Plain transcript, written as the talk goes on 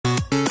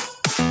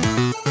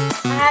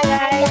Hi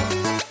guys,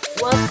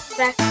 welcome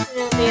back to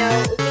another video.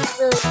 We didn't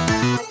really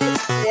make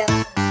this video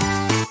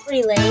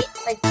pretty late,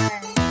 like 10.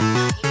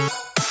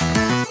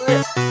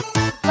 We're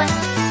playing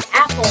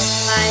Apple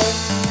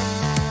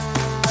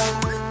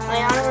by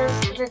Honor is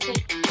gonna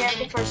take care of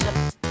the first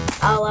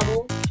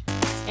level,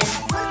 and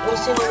we'll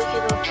see what we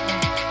can do from there.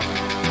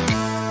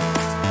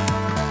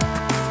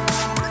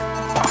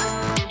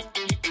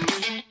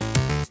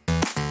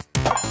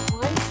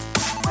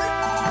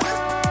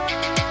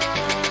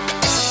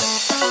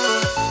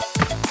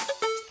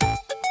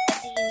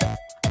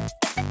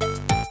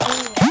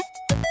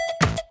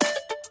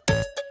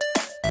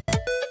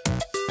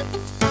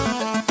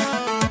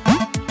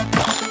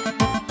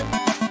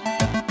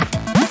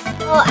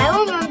 Oh, I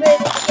remember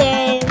this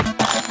game.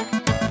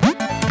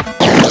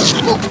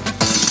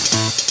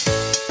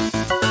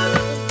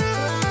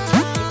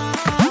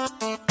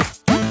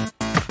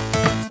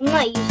 I'm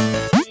not used to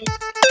this.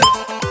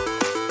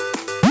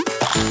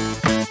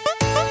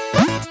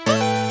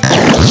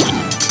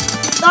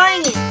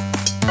 Darn it.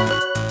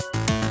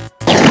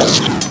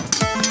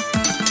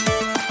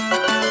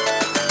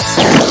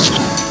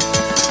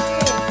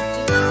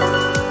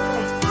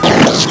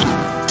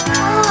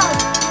 Oh,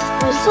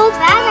 I'm so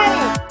bad at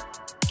it.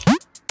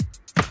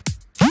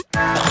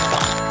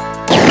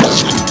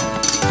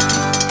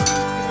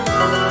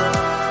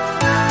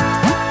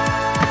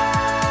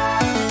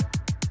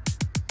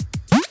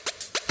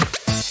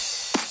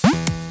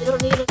 You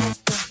don't need it.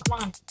 Come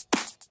on.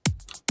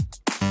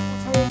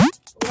 We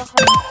don't have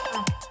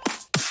time.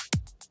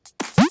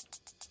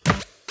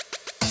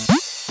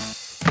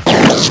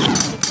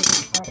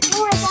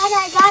 Oh,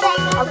 I got it.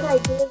 Okay,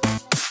 give it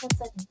 10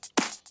 seconds.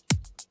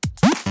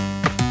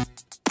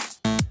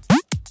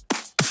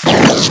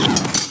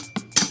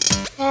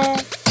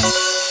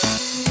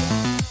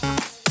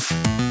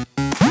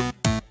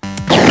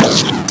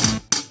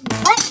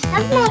 What?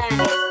 That's not.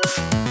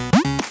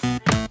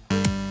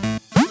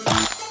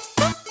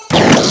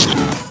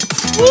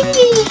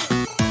 Really?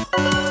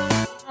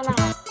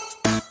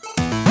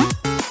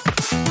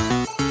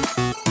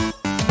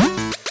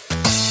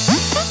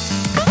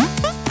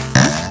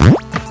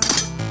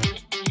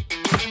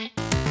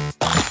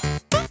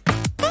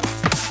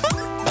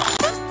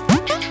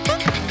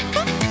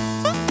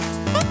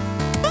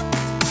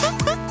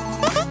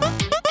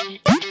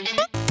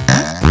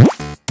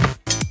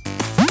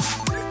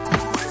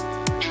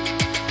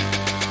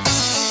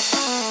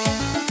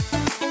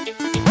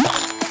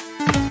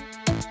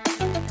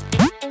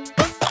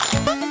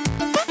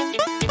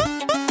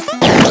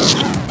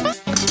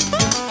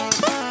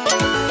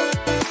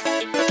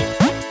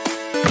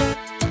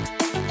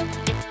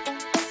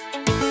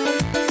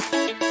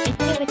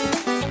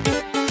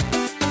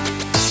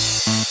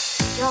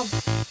 Jump.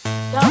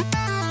 Jump.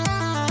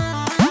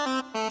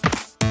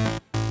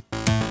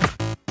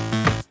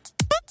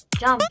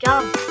 Jump,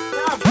 jump,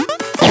 jump.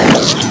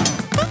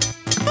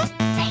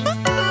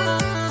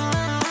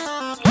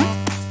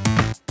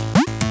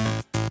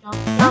 Jump,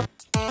 jump.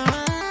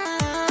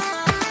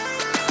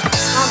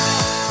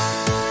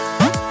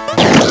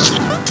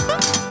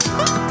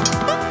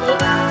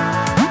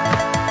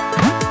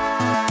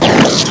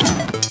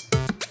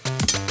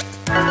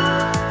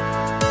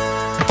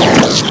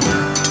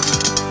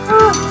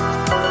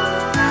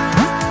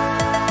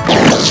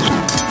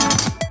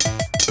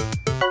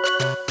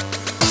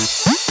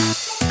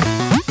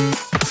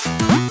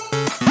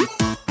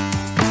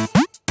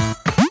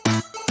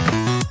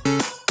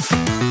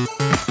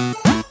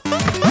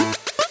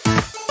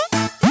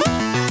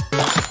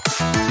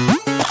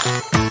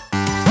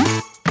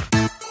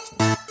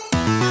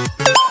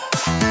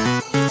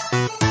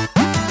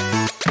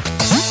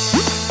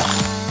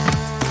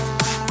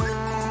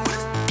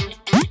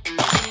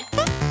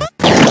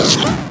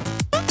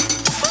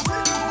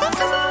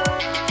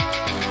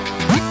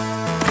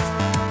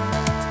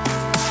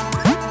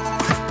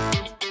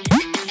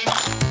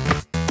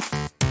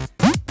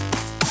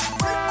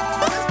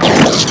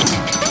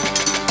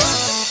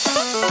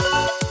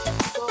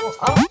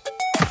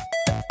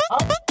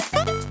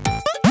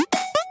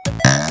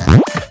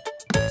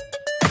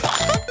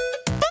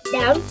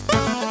 Down.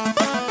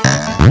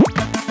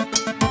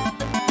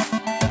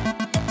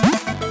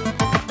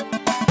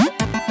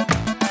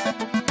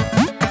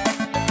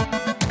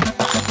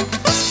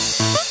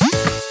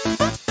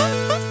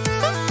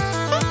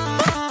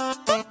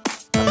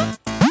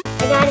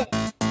 I got it.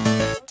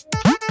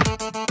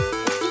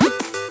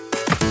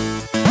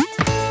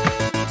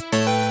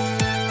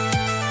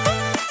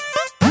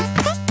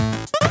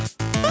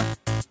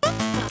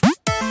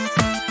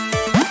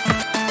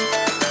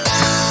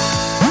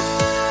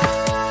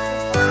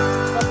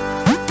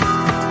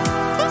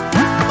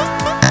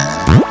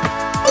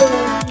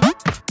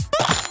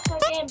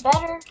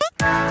 Better.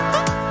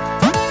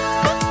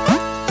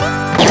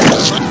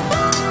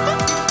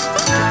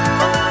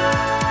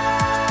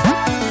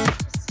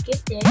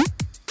 Skipped it.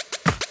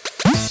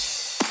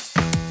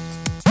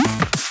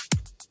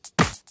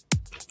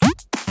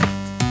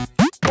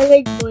 I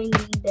like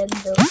boinging them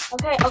though.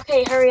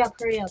 Okay, hurry up.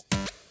 You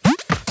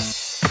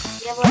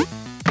have like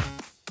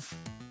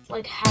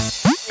like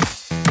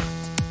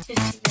 15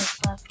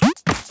 minutes left.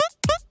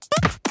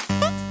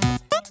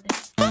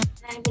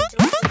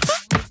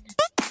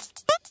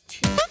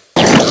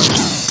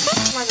 Oh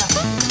my god.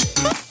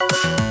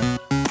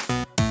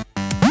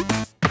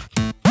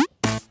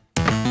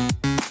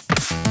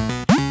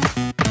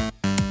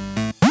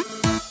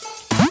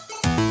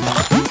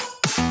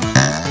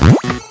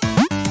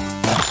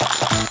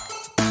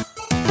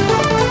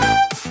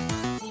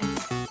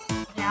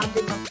 Now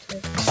big up to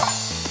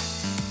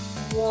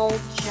wall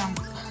jump.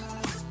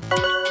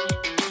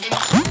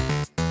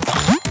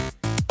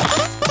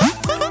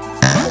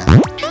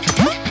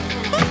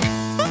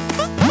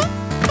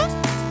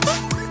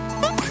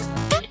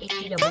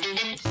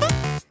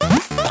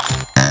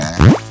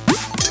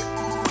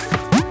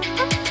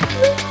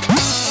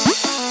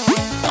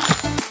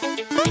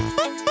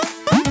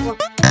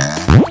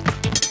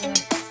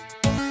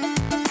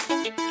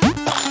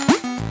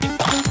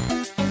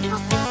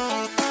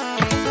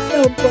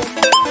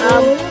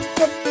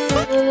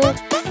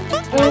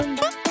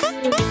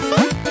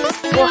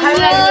 Well, how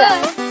did I do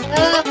that?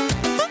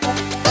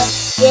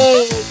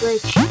 Yay,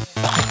 glitch.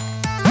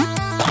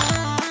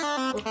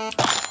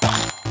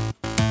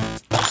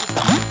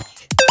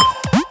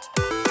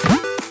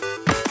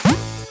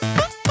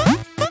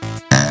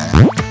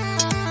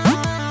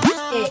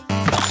 Okay.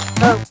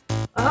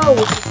 Oh,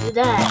 we can do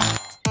that.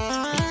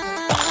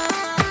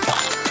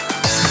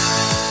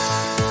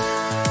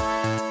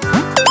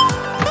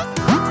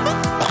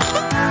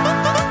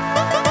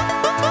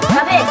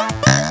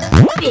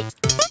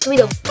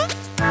 Scooby-Doo.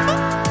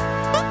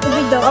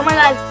 Oh my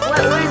god, what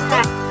is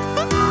that?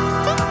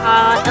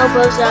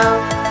 Elbows of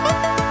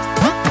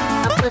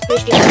plus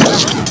ratio.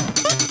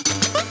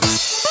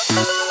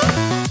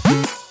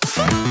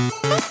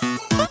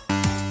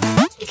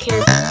 Take care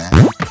of it.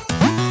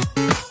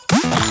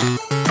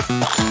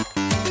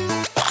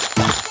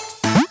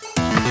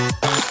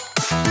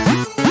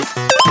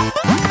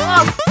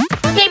 Whoa!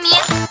 Okay,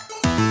 Mia.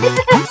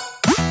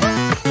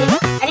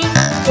 I didn't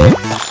do it.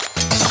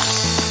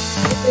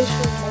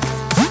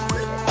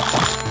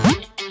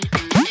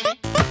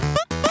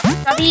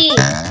 Stubby!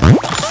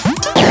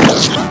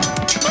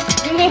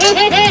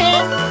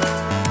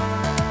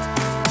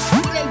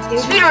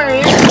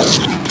 Speedrunner!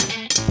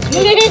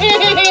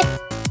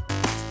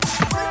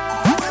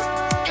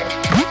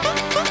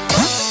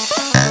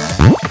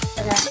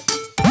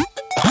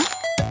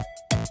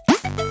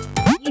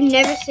 You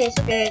never say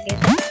asparagus.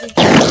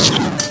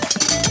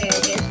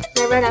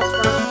 Asparagus.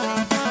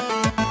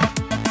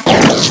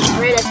 I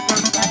read that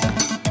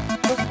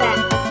from.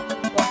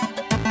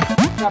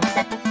 What's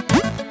that?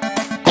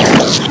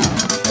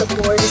 The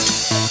board.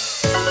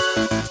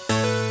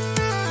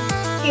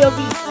 He'll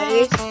be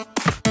first.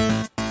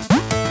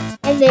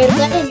 And they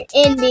let him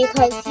in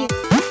because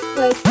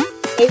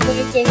they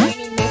wouldn't get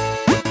any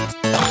messages.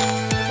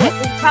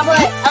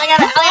 Probably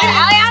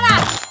Aliana!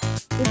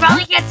 We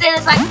probably can't say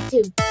this like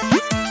two.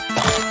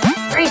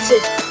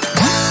 Racist.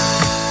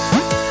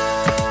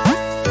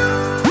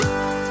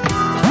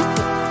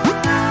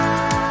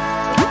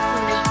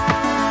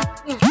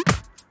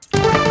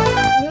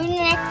 New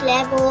next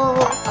level.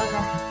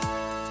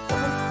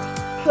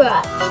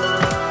 Crush.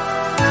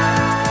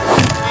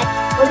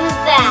 What is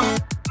that?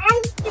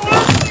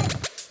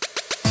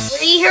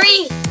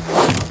 Hurry!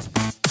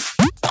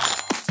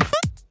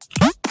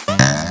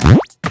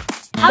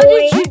 How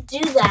did you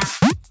do that?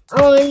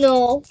 Oh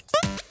no.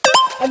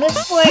 At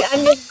this point,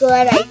 I'm just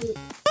glad I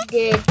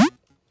did.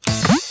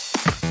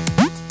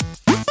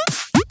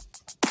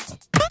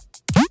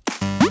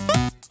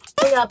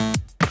 Wake up.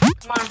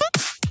 Come on.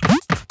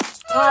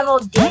 I don't have all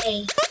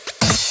day.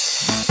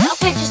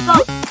 Okay, just go.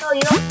 Go,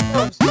 you don't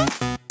close.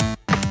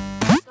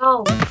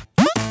 Go.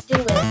 Do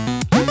it.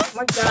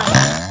 We're done.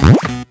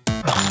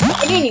 I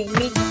didn't even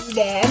mean to do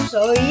that. I'm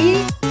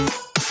sorry.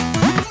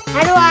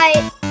 How do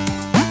I?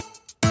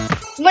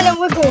 When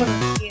we're going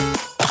here.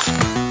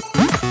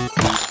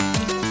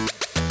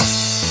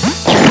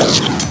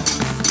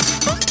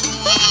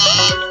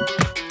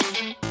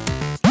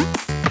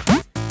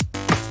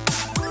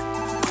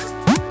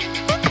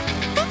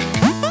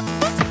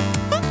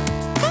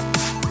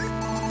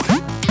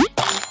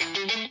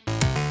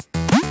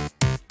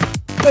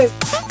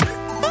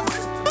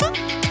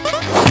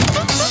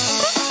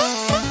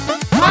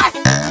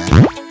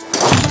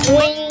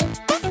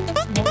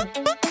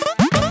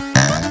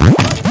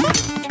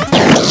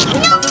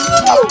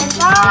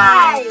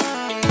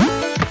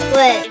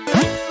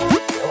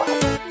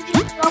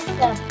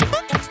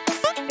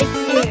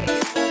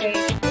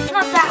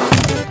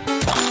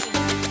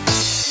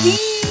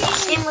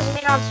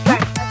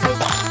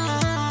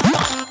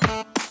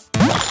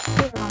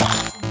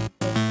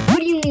 What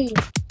do you mean?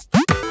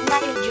 I'm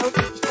not even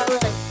joking. It's probably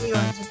like 3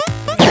 runs.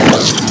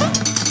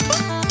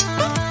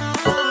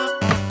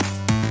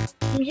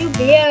 You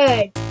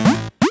weird.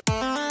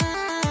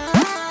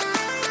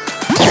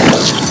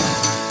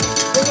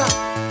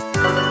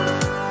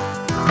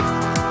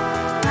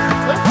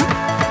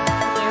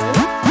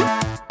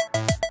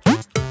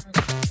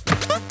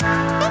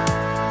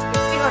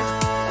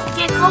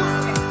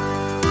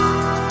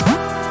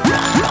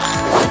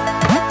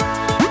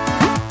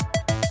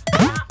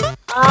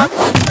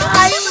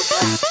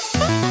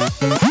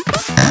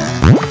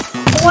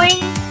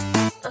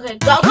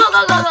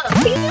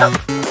 You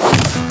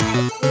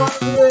want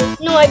to do it?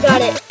 No, I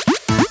got it.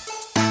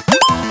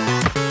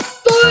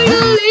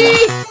 Finally!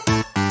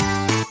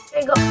 There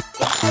you go.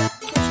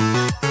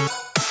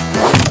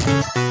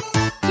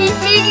 Keep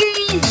making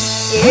me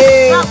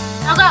scared. Go,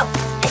 go, go.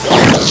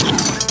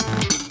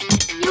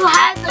 You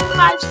had like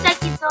 5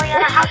 seconds, so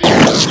yeah, how do you do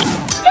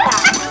that?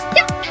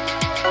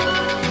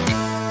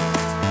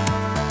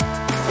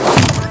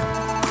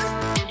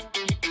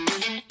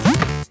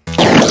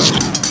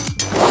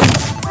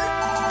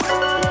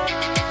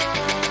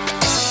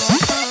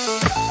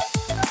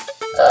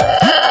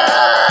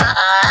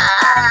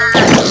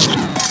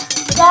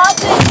 Stop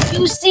it!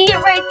 You see it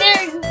right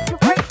there. You're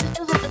right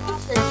because of the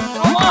distance.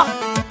 Come on.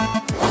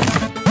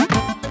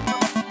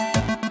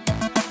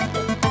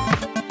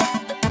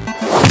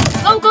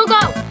 Go, go,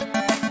 go!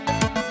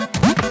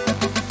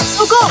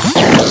 Go, go!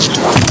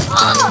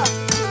 Ah!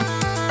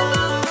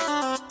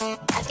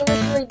 I can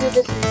literally do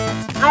this.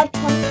 I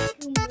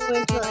punched 2 more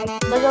until I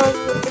Literally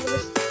do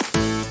this.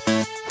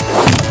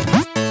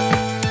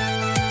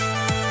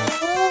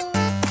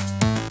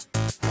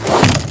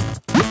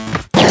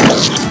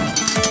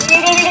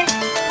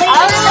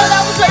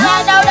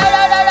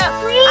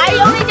 I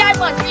only died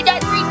once. You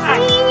died 3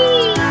 times.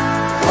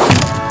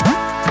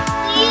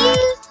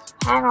 Please.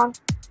 Hang on.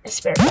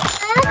 Asparagus.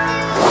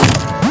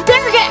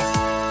 Asparagus!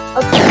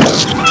 Okay.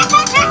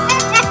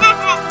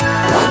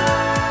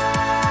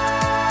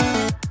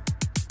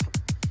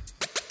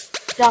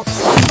 Jump.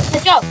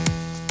 Let's go.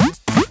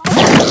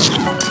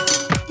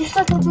 This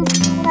doesn't do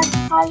that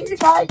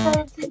entire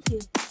time.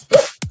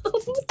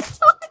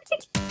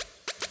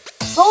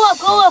 Go up,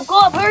 go up, go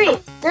up, hurry!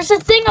 There's a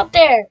thing up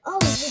there! Oh,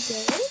 is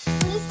it there?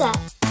 What is that?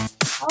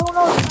 I don't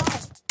know, it's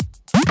not.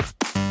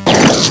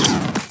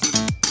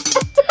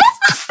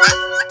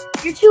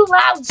 You're too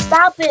loud,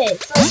 stop it!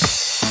 It's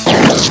like,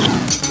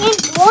 you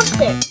can't walk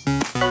there.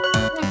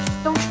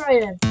 Just don't try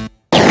it.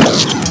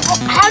 Oh,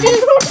 how do you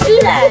do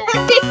that?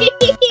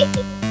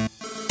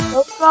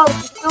 Let's go,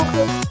 just go.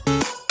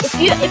 If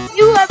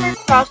you ever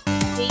cross the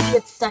street, you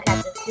get stuck at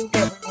this. You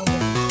get run over.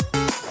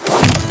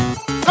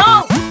 Go!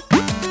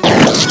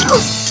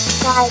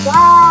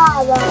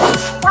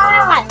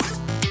 God.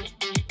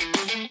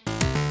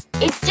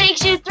 It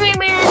takes you 3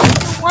 minutes to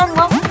do 1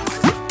 level.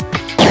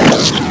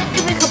 To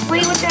be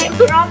complete with that,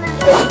 you're on this.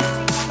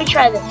 Let me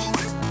try this.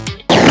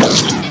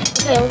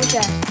 Okay, let me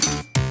try.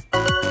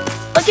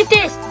 Look at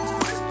this.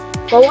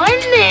 Go on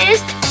this.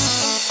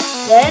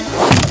 Then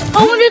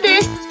go into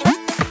this.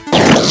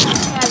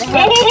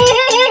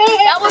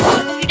 That was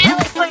you did it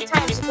like 20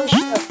 times. Go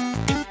shoot.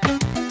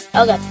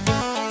 Okay.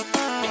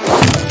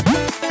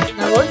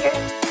 Now go here.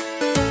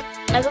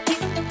 Now go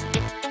here.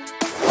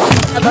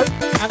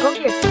 Now go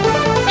here.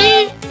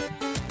 See?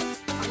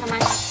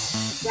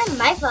 It's not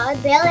my fault. I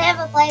barely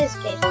ever play this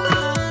game.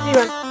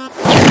 Rerun.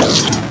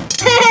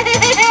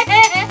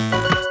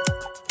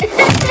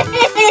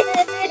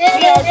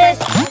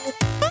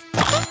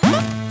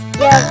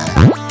 Yes.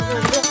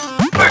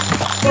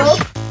 Go.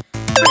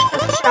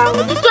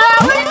 Shower. What's that?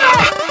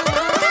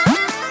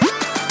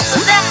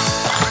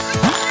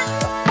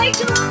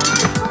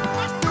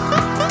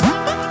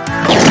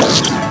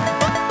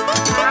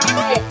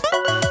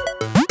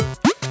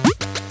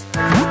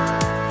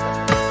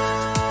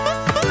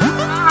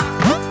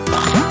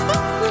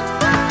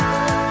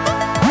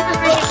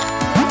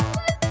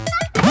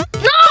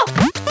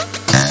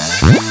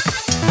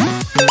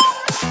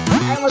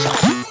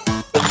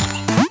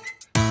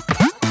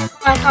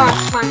 My God.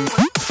 Come on.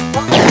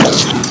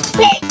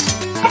 Wait!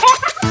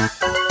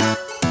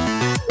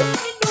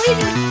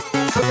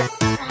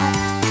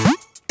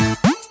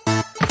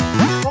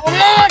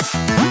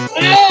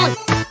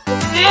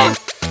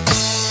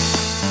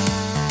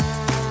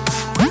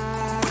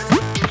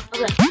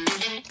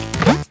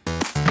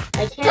 I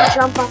can't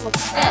jump on the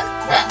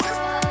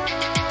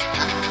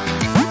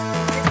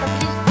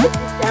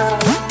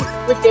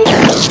with the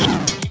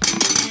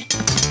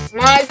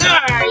my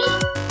God!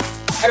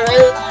 I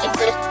really like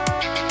this.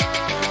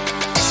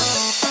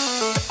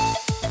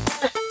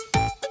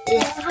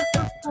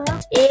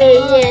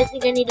 Yeah, I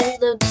think I need to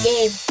reload the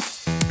game.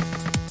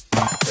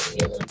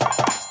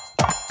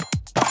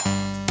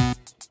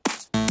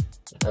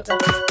 Okay.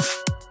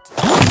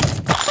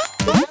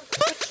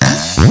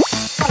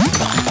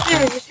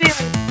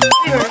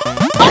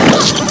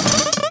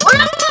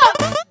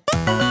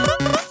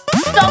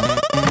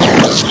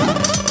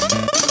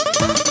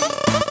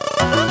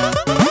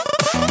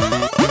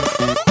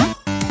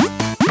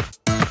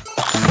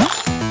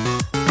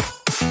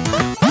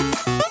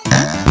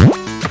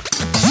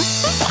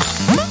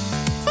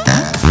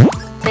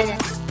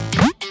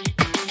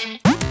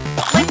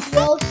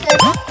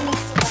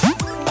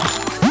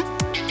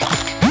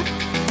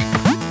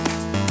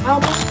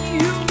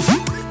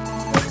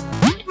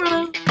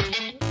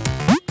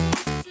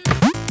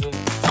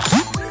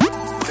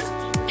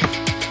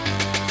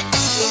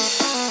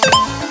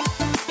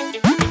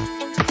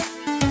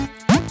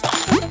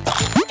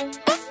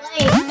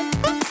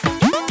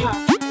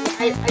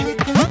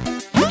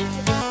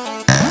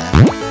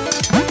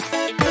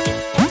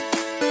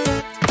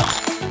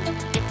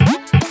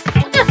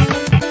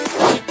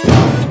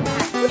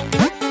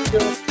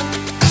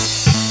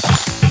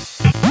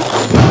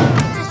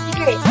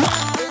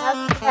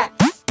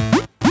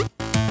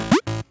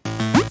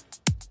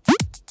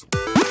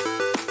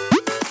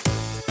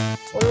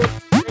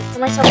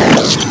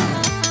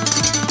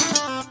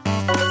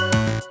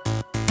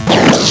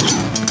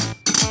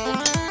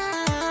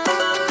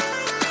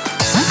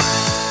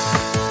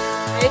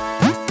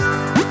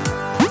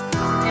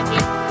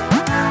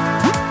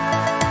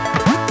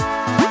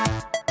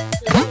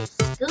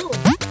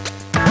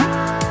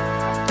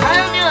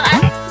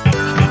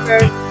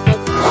 very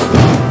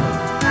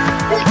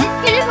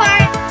Get it far.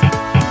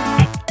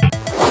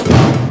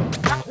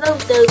 I don't know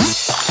if those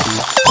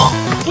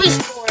police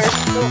corners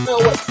don't know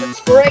what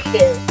 6th grade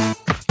is.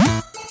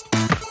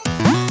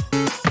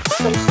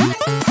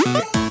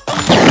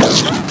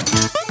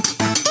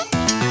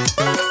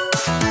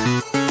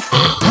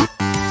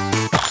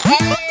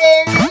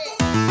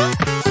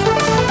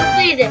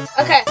 Completed.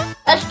 Okay,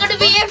 that's gonna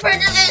be it for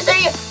today's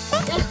video.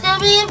 That's gonna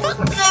be it for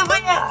today's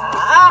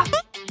video.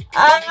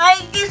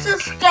 Like and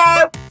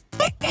subscribe.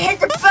 Hit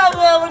the bell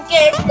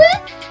notification.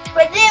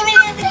 But then we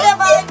need to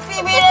come out and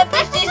see me in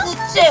season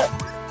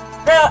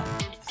 2. Now,